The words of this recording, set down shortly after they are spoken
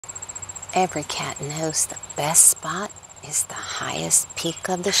Every cat knows the best spot is the highest peak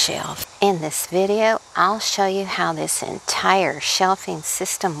of the shelf. In this video, I'll show you how this entire shelving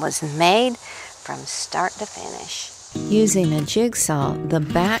system was made from start to finish. Using a jigsaw, the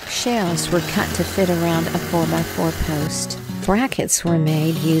back shelves were cut to fit around a 4x4 post. Brackets were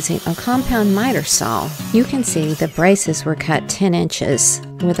made using a compound miter saw. You can see the braces were cut 10 inches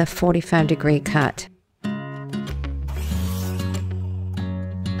with a 45-degree cut.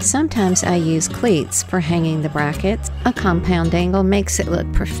 Sometimes I use cleats for hanging the brackets. A compound angle makes it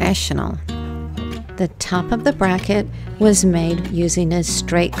look professional. The top of the bracket was made using a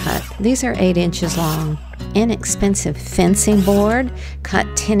straight cut. These are 8 inches long. Inexpensive fencing board, cut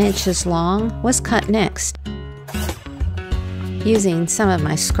 10 inches long, was cut next. Using some of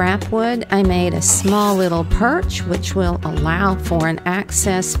my scrap wood, I made a small little perch which will allow for an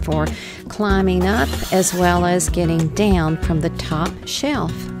access for climbing up as well as getting down from the top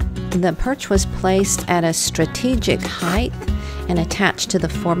shelf. The perch was placed at a strategic height and attached to the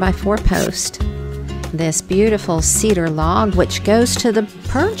 4x4 post. This beautiful cedar log which goes to the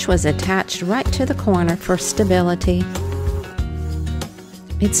perch was attached right to the corner for stability.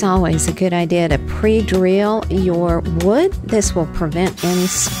 It's always a good idea to pre-drill your wood. This will prevent any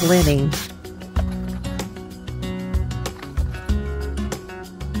splitting.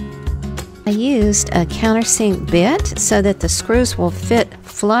 I used a countersink bit so that the screws will fit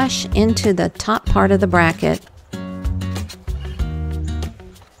flush into the top part of the bracket.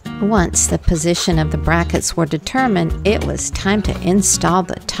 Once the position of the brackets were determined, it was time to install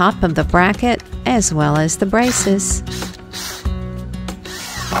the top of the bracket as well as the braces.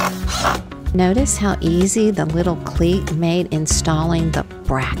 Notice how easy the little cleat made installing the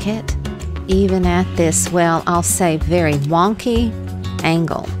bracket, even at this, well, I'll say very wonky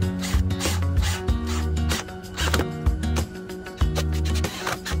angle.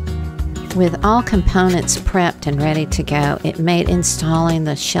 With all components prepped and ready to go, it made installing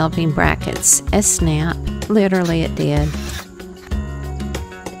the shelving brackets a snap. Literally it did.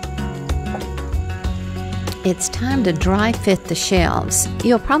 It's time to dry fit the shelves.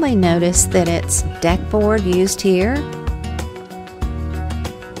 You'll probably notice that it's deck board used here.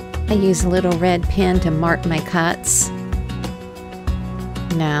 I use a little red pen to mark my cuts.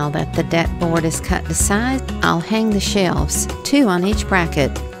 Now that the deck board is cut to size, I'll hang the shelves, 2 on each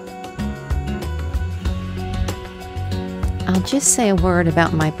bracket. I'll just say a word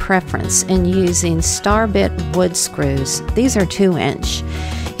about my preference in using star bit wood screws. These are 2-inch.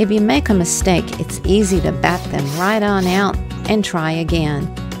 If you make a mistake, it's easy to back them right on out and try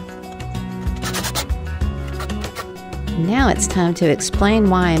again. Now it's time to explain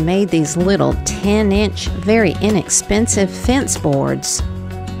why I made these little 10-inch, very inexpensive fence boards.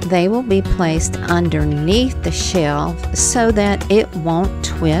 They will be placed underneath the shelf so that it won't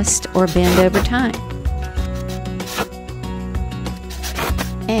twist or bend over time.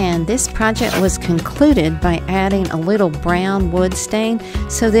 And this project was concluded by adding a little brown wood stain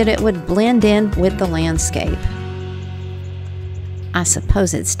so that it would blend in with the landscape. I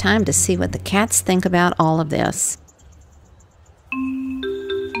suppose it's time to see what the cats think about all of this.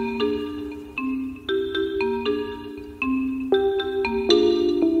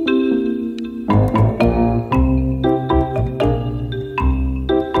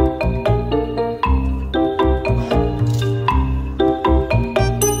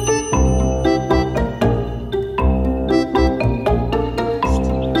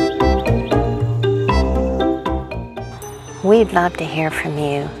 We'd love to hear from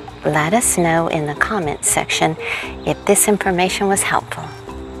you. Let us know in the comments section if this information was helpful.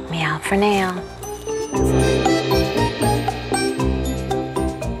 Meow for now.